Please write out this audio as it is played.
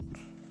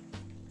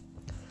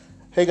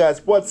Hey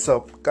guys, what's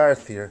up?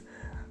 Garth here.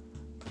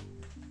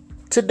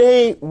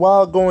 Today,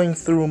 while going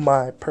through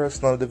my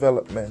personal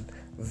development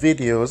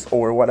videos,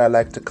 or what I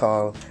like to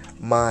call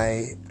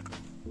my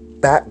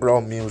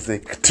background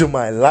music to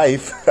my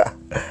life,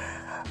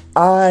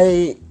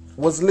 I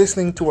was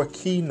listening to a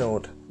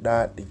keynote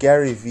that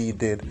Gary Vee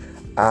did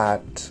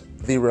at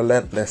the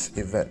Relentless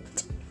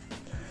event.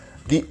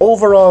 The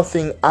overall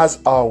thing,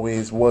 as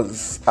always,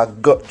 was a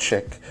gut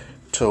check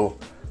to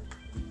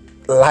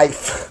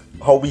life,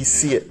 how we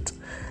see it.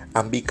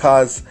 And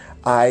because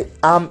I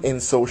am in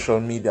social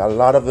media, a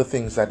lot of the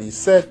things that he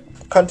said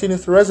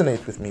continues to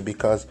resonate with me,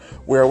 because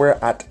where we're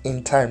at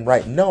in time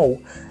right now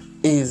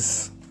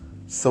is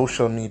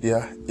social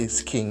media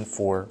is king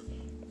for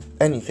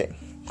anything.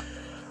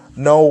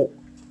 Now,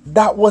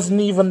 that wasn't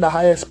even the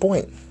highest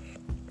point.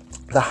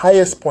 The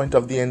highest point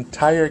of the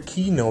entire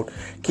keynote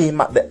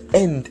came at the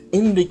end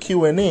in the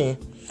Q&A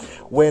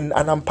when,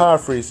 and I'm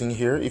paraphrasing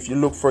here, if you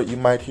look for it, you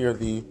might hear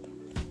the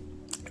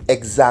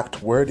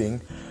exact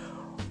wording,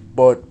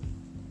 but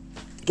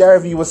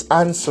Gary Vee was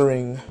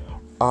answering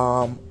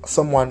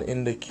someone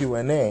in the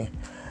Q&A,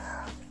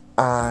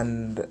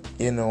 and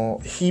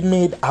he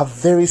made a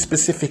very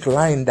specific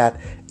line that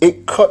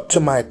it cut to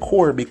my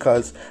core,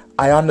 because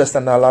I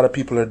understand that a lot of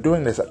people are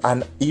doing this,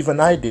 and even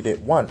I did it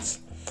once,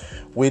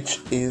 which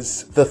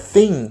is the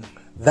thing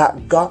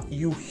that got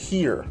you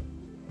here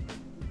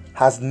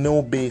has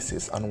no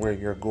basis on where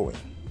you're going.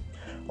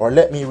 Or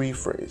let me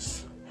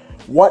rephrase.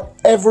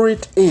 Whatever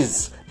it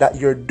is that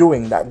you're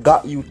doing that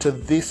got you to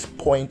this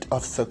point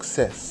of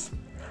success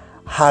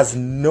has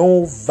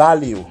no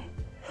value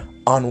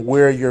on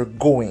where you're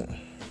going.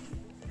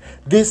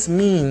 This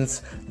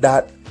means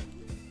that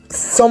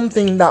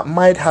something that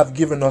might have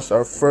given us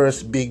our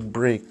first big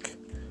break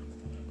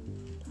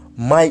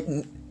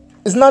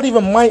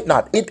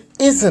it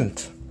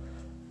isn't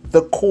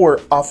the core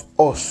of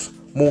us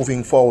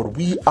moving forward.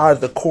 We are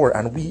the core,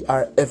 and we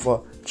are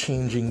ever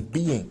changing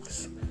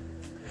beings.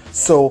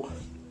 So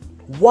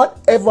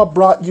whatever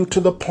brought you to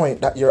the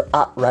point that you're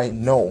at right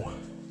now,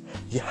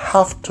 you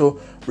have to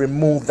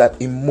remove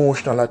that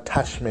emotional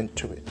attachment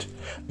to it,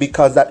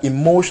 because that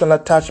emotional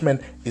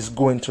attachment is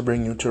going to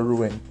bring you to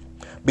ruin.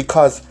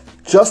 Because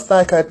just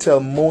like I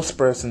tell most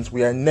persons,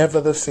 we are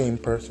never the same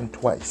person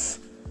twice.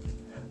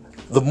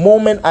 The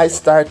moment I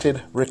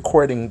started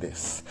recording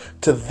this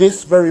to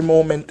this very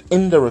moment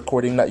in the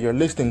recording that you're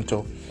listening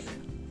to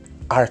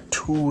are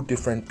two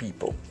different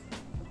people.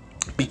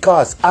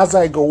 Because as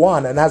I go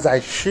on and as I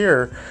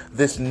share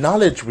this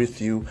knowledge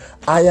with you,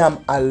 I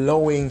am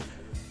allowing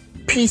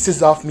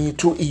pieces of me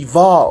to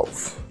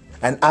evolve.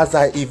 And as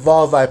I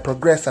evolve, I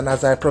progress. And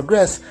as I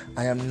progress,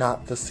 I am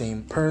not the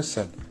same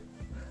person.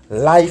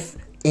 Life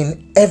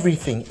in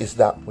everything is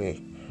that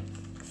way.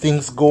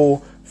 Things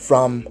go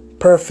from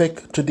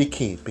perfect to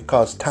decay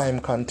because time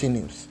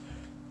continues.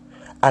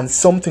 And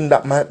something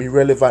that might be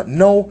relevant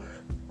now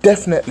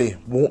definitely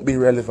won't be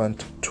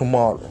relevant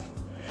tomorrow.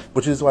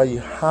 Which is why you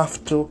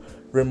have to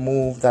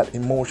remove that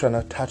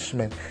emotional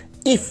attachment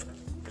if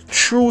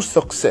true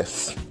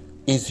success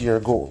is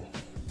your goal.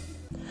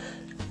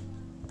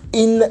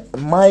 In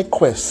my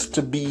quest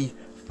to be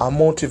a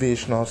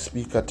motivational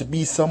speaker, to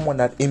be someone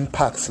that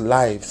impacts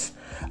lives,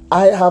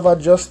 I have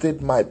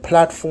adjusted my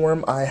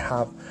platform, I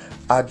have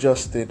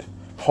adjusted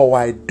how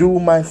I do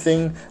my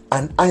thing,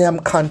 and I am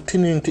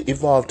continuing to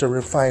evolve, to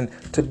refine,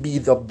 to be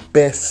the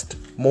best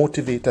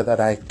motivator that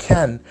I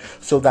can,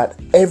 so that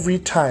every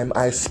time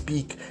I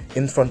speak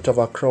in front of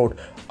a crowd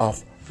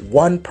of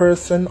one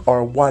person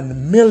or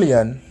 1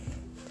 million,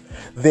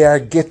 they are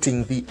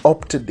getting the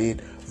up-to-date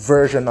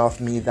version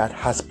of me that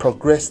has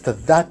progressed to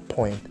that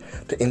point,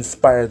 to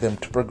inspire them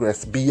to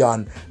progress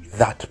beyond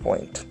that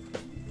point.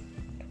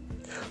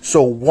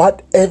 So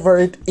whatever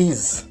it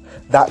is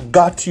that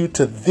got you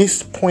to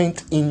this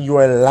point in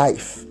your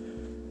life,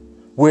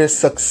 where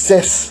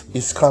success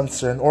is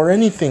concerned, or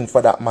anything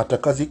for that matter,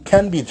 because it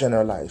can be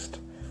generalized,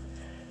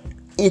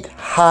 it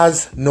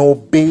has no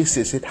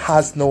basis, it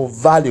has no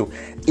value,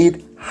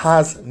 it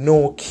has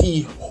no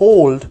key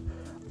hold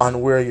on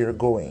where you're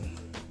going.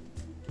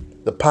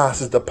 The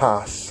past is the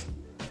past,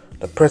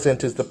 the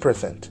present is the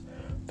present,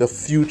 the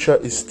future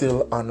is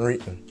still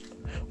unwritten,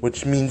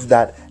 which means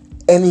that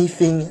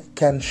anything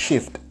can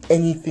shift,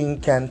 anything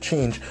can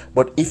change.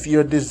 But if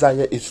your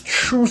desire is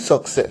true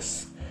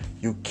success,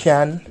 you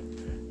can,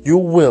 you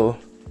will,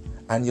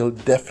 and you'll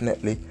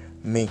definitely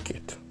make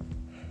it.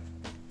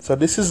 So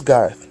this is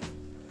Garth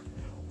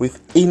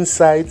with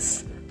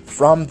insights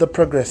from the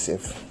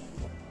progressive.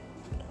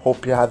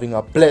 Hope you're having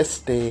a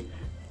blessed day.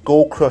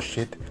 Go crush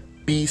it,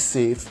 be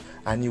safe,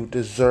 and you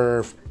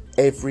deserve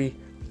every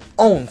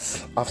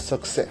ounce of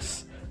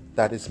success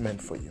that is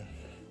meant for you.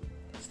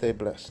 Stay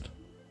blessed.